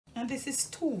And this is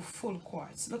 2 full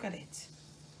quarts. Look at it.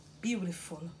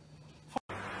 Beautiful.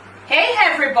 Hey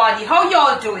everybody, how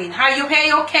y'all doing? Are you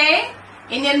okay?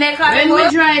 In your neck of the wood? When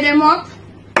we dry them up,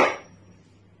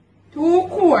 2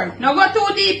 quarts. Now go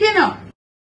too deep, you know.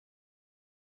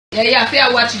 Yeah, if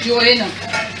you watch Joe, you know.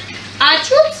 Our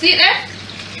troops, see there?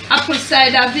 Apple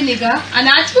cider vinegar and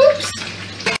our troops.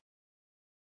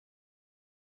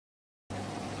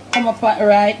 Come up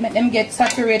right, make them get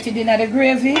saturated in the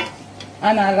gravy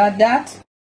and all of that.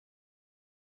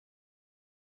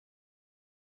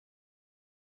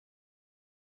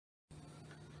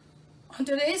 On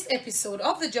today's episode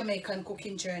of the Jamaican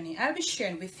Cooking Journey, I'll be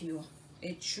sharing with you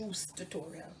a juice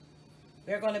tutorial.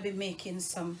 We're going to be making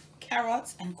some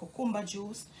carrots and cucumber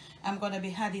juice. I'm going to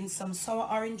be adding some sour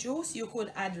orange juice. You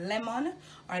could add lemon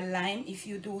or lime if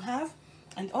you do have.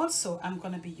 And also I'm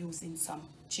going to be using some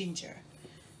ginger.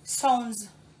 Sounds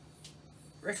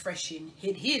refreshing.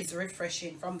 It is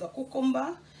refreshing. From the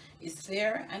cucumber is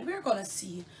there, and we're going to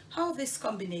see how this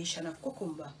combination of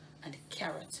cucumber and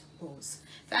carrot goes.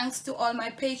 Thanks to all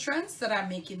my patrons that are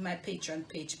making my Patreon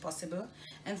page possible,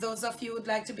 and those of you who would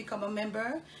like to become a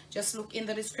member, just look in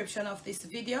the description of this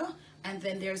video, and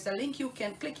then there's a link. You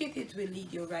can click it. It will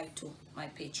lead you right to my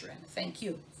Patreon. Thank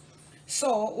you.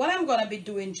 So what I'm going to be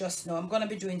doing just now, I'm going to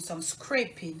be doing some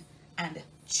scraping and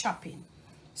chopping.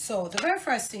 So the very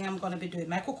first thing I'm going to be doing,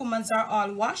 my cucumbers are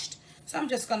all washed, so I'm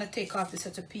just going to take off this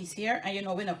little piece here, and you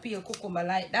know we don't peel cucumber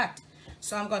like that.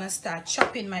 So I'm going to start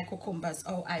chopping my cucumbers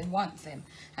how I want them.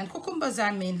 And cucumbers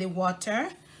are mainly water,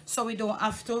 so we don't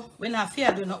have to, we're not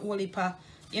fear do not only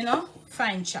you know,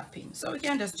 fine chopping. So we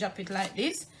can just chop it like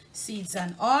this, seeds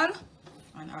and all of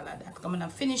that. I'm going to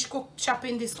finish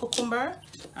chopping this cucumber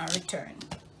and return.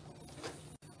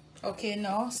 Okay,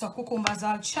 now, so cucumbers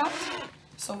are chopped.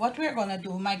 So what we're going to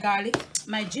do, my garlic,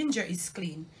 my ginger is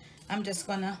clean. I'm just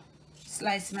going to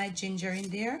slice my ginger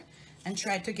in there and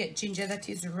try to get ginger that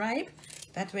is ripe.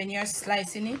 That when you're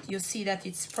slicing it, you see that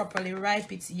it's properly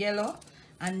ripe. It's yellow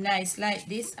and nice like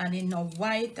this, and it's no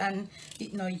white and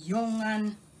it's no young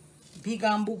and big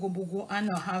and bugu bugu and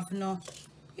no have no,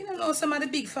 you know, some of the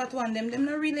big fat one, them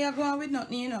not really are going with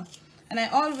nothing, you know. And I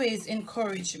always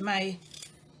encourage my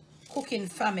cooking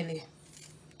family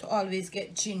to always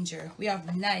get ginger. We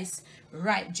have nice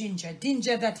ripe ginger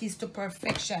that is to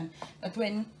perfection, that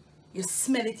when you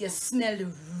smell it, you smell the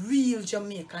real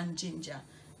Jamaican ginger.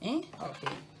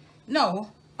 Okay, now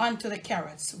on to the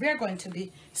carrots. We're going to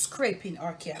be scraping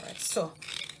our carrots. So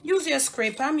use your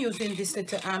scraper. I'm using this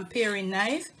little paring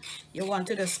knife. You want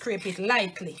to just scrape it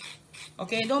lightly.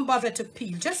 Okay, don't bother to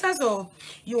peel. Just as though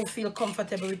you feel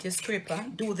comfortable with your scraper,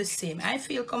 do the same. I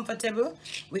feel comfortable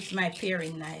with my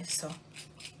paring knife, so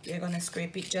you're gonna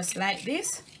scrape it just like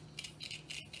this.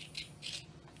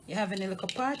 You have any little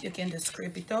part, you can just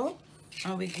scrape it out,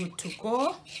 and we're good to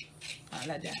go.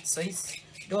 All of that. So it's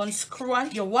don't screw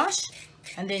on. You wash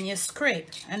and then you scrape,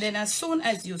 and then as soon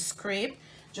as you scrape,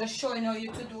 just showing how you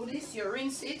to do this, you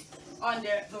rinse it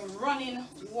under the running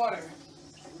water.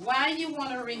 Why you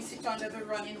want to rinse it under the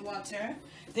running water?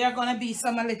 There are going to be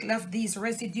some a little of these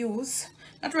residues,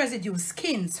 not residues,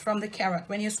 skins from the carrot.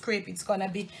 When you scrape, it's going to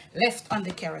be left on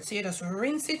the carrot. So you just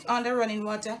rinse it under running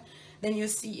water, then you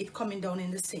see it coming down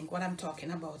in the sink, what I'm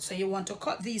talking about. So you want to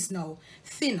cut these now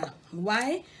thinner.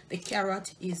 Why? The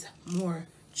carrot is more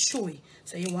chewy.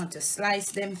 So you want to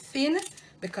slice them thin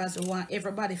because we want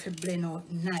everybody to blend out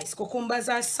nice. Cucumbers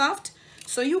are soft,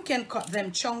 so you can cut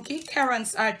them chunky.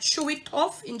 Carrots are chewy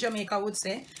tough, in Jamaica would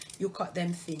say. You cut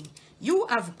them thin. You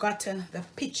have gotten the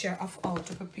picture of how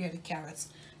to prepare the carrots.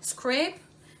 Scrape,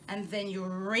 and then you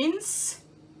rinse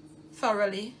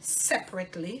thoroughly,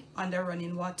 separately under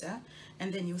running water,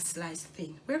 and then you slice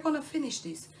thin. We're going to finish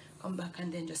this. Come back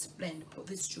and then just blend, put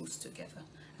this juice together.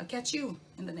 I'll catch you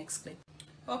in the next clip.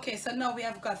 Okay, so now we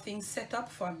have got things set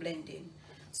up for blending.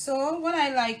 So what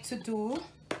I like to do,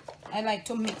 I like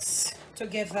to mix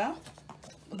together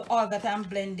all that I'm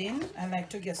blending. I like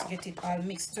to just get it all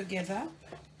mixed together.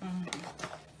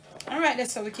 All right,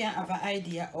 that's so we can have an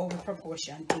idea of the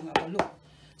proportion thing of a look.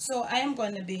 So I am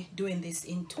going to be doing this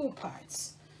in 2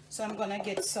 parts. So I'm going to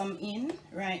get some in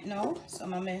right now.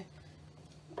 Some of my,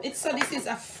 so this is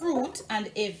a fruit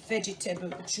and a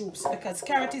vegetable juice, because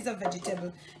carrot is a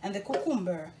vegetable and the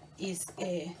cucumber is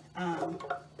a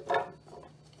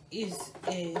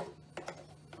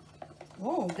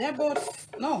oh, they're both,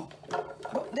 no,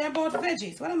 they're both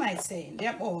veggies. What am I saying?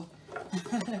 They're both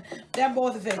they're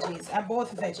both veggies. Are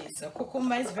both veggies. So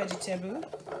cucumber is vegetable,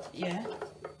 yeah,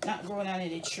 not growing on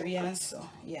any tree, and so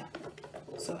yeah.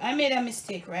 So I made a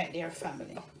mistake right there,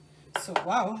 family. So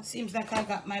wow, seems like I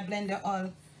got my blender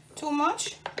all too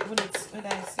much. Would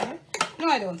I say? No,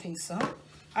 I don't think so.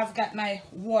 I've got my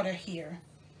water here,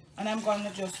 and I'm going to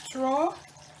just throw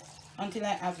until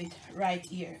I have it right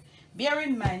here. Bear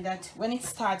in mind that when it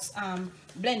starts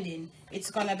blending,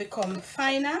 it's gonna become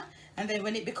finer, and then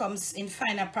when it becomes in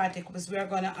finer particles, we're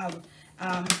gonna have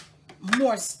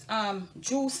more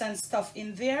juice and stuff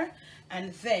in there,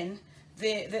 and then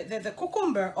the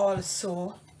cucumber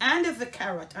also and the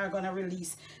carrot are gonna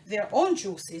release their own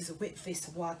juices with this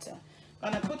water.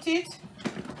 Gonna put it,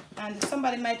 and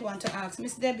somebody might want to ask,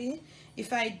 Miss Debbie,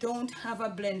 if I don't have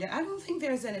a blender. I don't think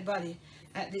there's anybody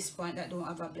at this point that don't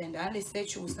have a blender, unless they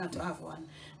choose not to have one.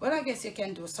 Well, I guess you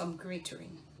can do some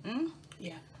gratering.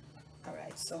 Yeah. All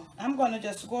right, so I'm gonna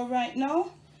just go right now,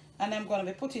 and I'm gonna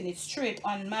be putting it straight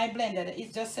on my blender.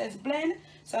 It just says blend,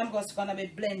 so I'm just gonna be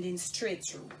blending straight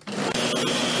through.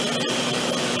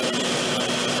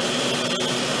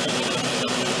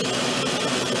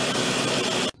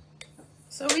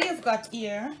 So we have got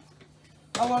here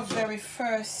our very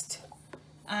first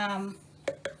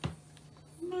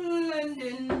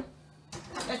blending.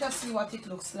 Let us see what it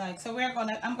looks like. So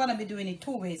I'm gonna be doing it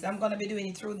two ways. I'm gonna be doing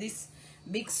it through this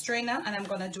big strainer, and I'm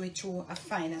gonna do it through a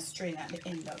finer strainer at the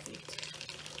end of it.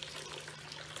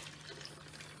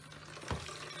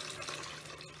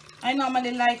 I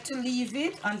normally like to leave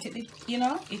it until it, you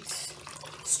know, it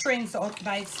strains out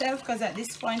by itself, because at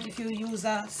this point, if you use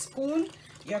a spoon,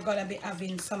 you're gonna be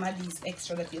having some of these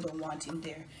extra that you don't want in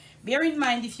there. Bear in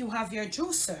mind, if you have your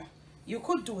juicer, you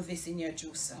could do this in your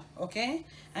juicer, okay?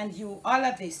 And all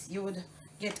of this, you would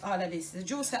get all of this. The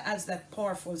juicer adds that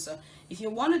powerful, so if you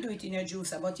want to do it in your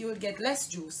juicer, but you will get less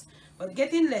juice. But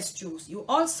getting less juice, you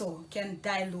also can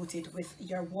dilute it with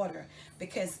your water,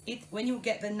 because when you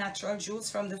get the natural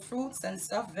juice from the fruits and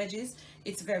stuff, veggies,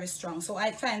 it's very strong. So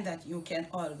I find that you can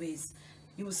always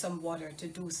use some water to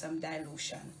do some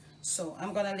dilution. So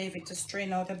I'm gonna leave it to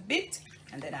strain out a bit,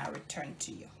 and then I'll return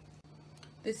to you.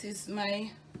 This is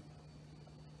my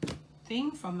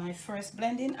thing from my first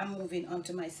blending. I'm moving on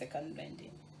to my second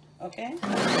blending. Okay.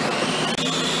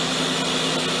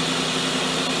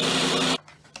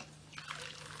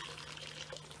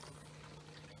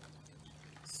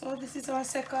 So this is our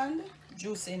second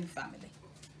juicing family.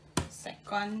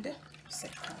 Second.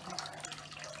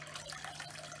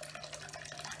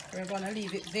 We're gonna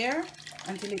leave it there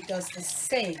until it does the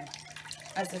same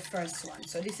as the first one.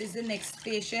 So this is the next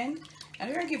patient,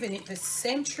 and we're giving it the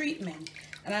same treatment.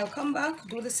 And I'll come back,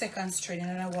 do the second straining,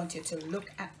 and I want you to look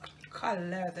at the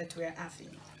color that we're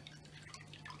having.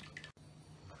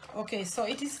 Okay, so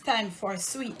it is time for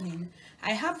sweetening.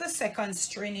 I have the second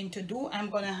straining to do.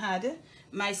 I'm gonna add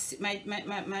my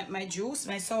juice,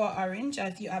 my sour orange,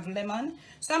 if you have lemon.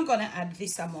 So I'm gonna add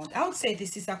this amount. I would say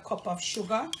this is a cup of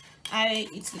sugar. I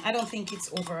don't think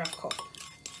it's over a cup.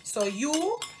 So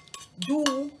you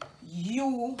do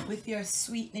you with your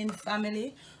sweetening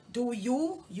family. Do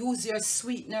you use your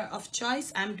sweetener of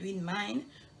choice? I'm doing mine.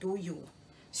 Do you?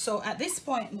 So at this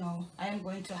point now, I am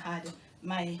going to add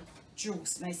my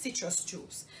juice, my citrus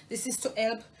juice. This is to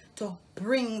help to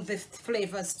bring the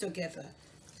flavors together.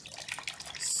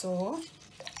 So,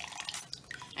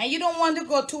 and you don't want to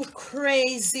go too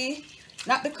crazy,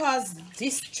 not because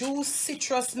this juice,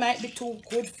 citrus might be too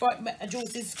good for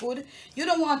juice is good. You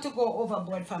don't want to go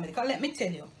overboard, family, because let me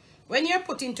tell you, when you're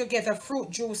putting together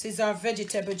fruit juices or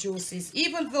vegetable juices,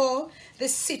 even though the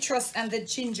citrus and the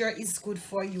ginger is good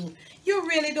for you, you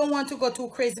really don't want to go too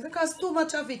crazy, because too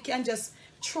much of it can just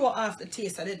throw off the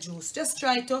taste of the juice. Just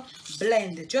try to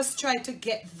blend. Just try to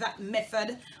get that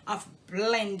method of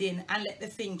blending and let the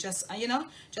thing just, you know,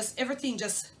 just everything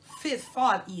just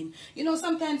fall in. You know,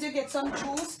 sometimes you get some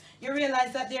juice, you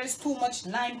realize that there's too much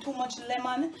lime, too much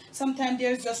lemon. Sometimes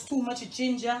there's just too much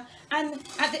ginger, and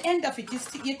at the end of it,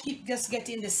 you keep just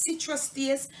getting the citrus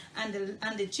taste and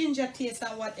the ginger taste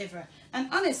and whatever. And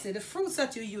honestly, the fruits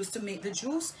that you use to make the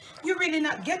juice, you're really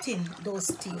not getting those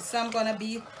tastes. So I'm gonna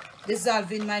be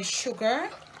dissolving my sugar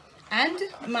and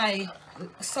my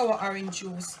sour orange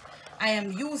juice. I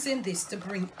am using this to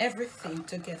bring everything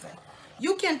together.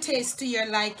 You can taste to your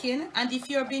liking, and if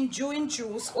you've been doing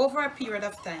juice over a period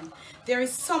of time, there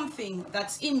is something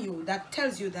that's in you that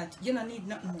tells you that you don't need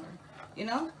nothing more, you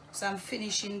know. So I'm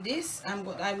finishing this.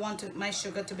 I want my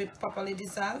sugar to be properly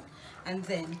dissolved, and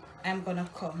then I'm gonna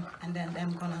come and then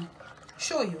I'm gonna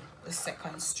show you the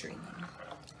second straining.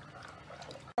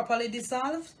 Properly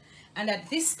dissolved, and at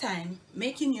this time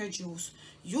making your juice,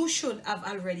 you should have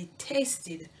already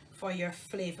tasted for your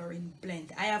flavoring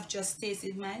blend. I have just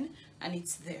tasted mine and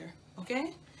it's there.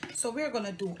 Okay, so we're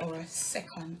gonna do our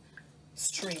second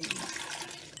strain.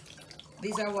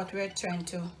 These are what we're trying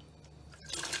to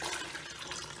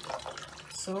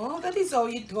So that is how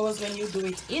it goes when you do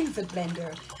it in the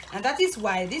blender. And that is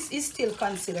why this is still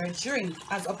considered drink,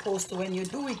 as opposed to when you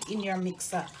do it in your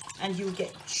mixer and you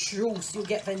get juice, you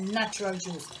get the natural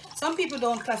juice. Some people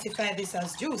don't classify this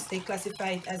as juice, they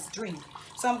classify it as drink.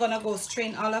 So I'm gonna go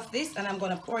strain all of this and I'm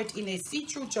gonna pour it in a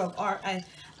see-through jug or a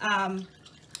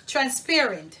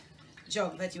transparent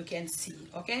jug that you can see.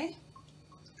 Okay,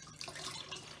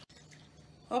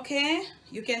 okay,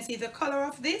 you can see the color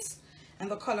of this and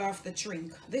the color of the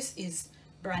drink. This is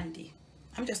brandy.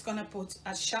 I'm just gonna put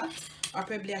a shot or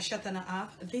probably a shot and a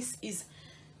half. This is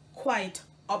quite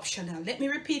optional. Let me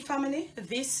repeat, family,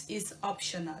 this is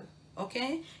optional.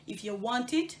 Okay, if you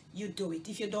want it, you do it.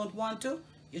 If you don't want to,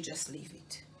 you just leave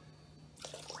it.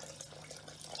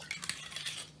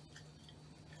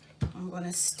 I'm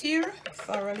gonna stir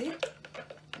thoroughly,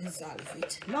 dissolve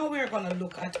it. Now we're gonna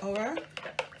look at our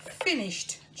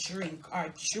finished drink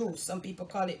or juice. Some people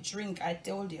call it drink, I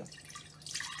told you.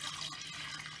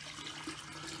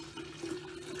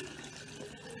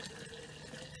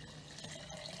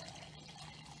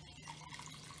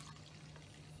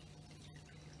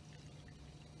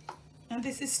 And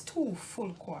this is 2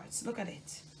 full quarts. Look at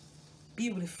it.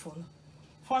 Beautiful.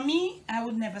 For me, I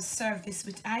would never serve this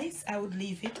with ice. I would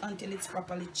leave it until it's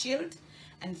properly chilled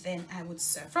and then I would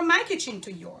serve. From my kitchen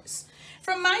to yours.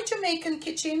 From my Jamaican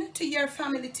kitchen to your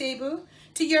family table,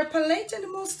 to your palate,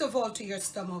 and most of all to your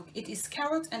stomach. It is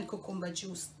carrot and cucumber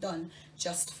juice done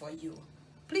just for you.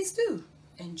 Please do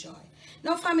enjoy.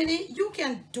 Now family, you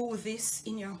can do this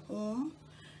in your home.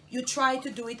 You try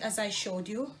to do it as I showed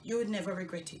you. You would never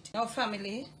regret it. Now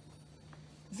family,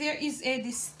 there is a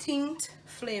distinct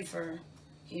flavor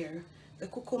here. The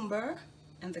cucumber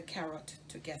and the carrot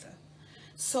together.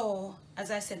 So, as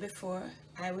I said before,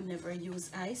 I would never use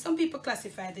ice. Some people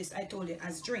classify this, I told you,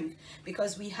 as drink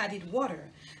because we added water.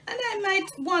 And I might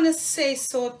want to say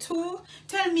so too.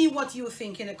 Tell me what you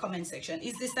think in the comment section.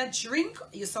 Is this a drink?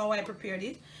 You saw how I prepared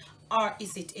it. Or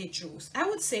is it a juice? I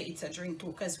would say it's a drink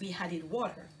too because we added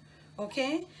water.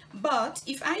 Okay, but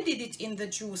if I did it in the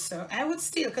juicer, I would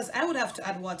still, because I would have to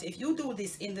add water. If you do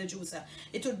this in the juicer,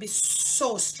 it would be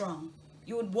so strong.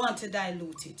 You would want to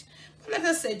dilute it. But let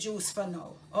us say juice for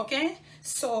now. Okay,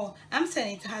 so I'm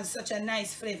saying it has such a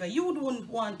nice flavor. You wouldn't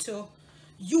want to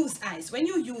use ice. When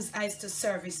you use ice to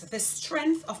service, the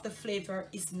strength of the flavor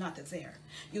is not there.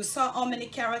 You saw how many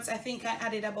carrots. I think I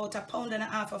added about 1.5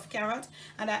 pounds of carrot,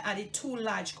 and I added 2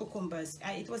 large cucumbers.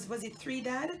 It was it 3,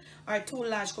 Dad, or 2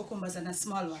 large cucumbers and a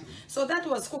small one? So that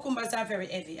was, cucumbers are very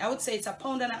heavy. I would say it's 1.5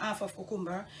 pounds of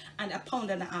cucumber and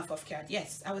 1.5 pounds of carrot.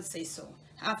 Yes, I would say so,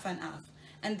 half and half.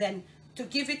 And then to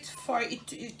give it, for it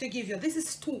to give you, this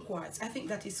is 2 quarts. I think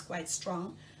that is quite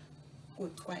strong.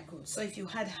 Good, quite good. So if you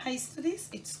add ice to this,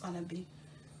 it's gonna be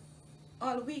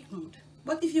all weakened.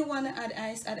 But if you want to add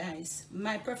ice, add ice.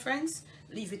 My preference,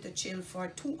 leave it to chill for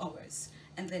 2 hours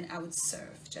and then I would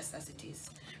serve just as it is.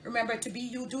 Remember to be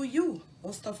you, do you.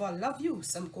 Most of all, love you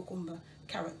some cucumber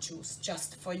carrot juice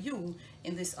just for you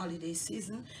in this holiday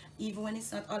season. Even when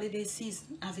it's not holiday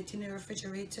season, have it in your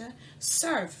refrigerator.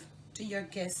 Serve to your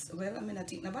guests. Well, I mean, I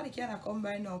think nobody can come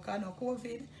by now because no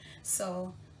COVID.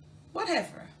 So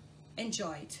whatever,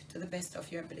 enjoy it to the best of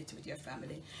your ability with your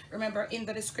family. Remember, in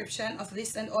the description of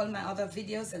this and all my other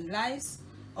videos and lives,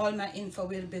 all my info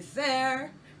will be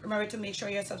there. Remember to make sure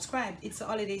you're subscribed. It's the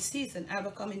holiday season. I'll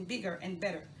be coming bigger and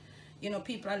better. You know,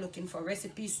 people are looking for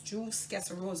recipes, juice,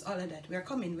 casseroles, all of that. We're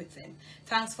coming with them.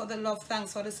 Thanks for the love.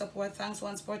 Thanks for the support. Thanks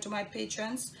once more to my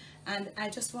patrons. And I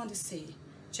just want to say,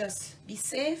 just be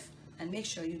safe and make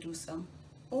sure you do some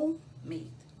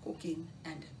homemade cooking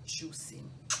and juicing.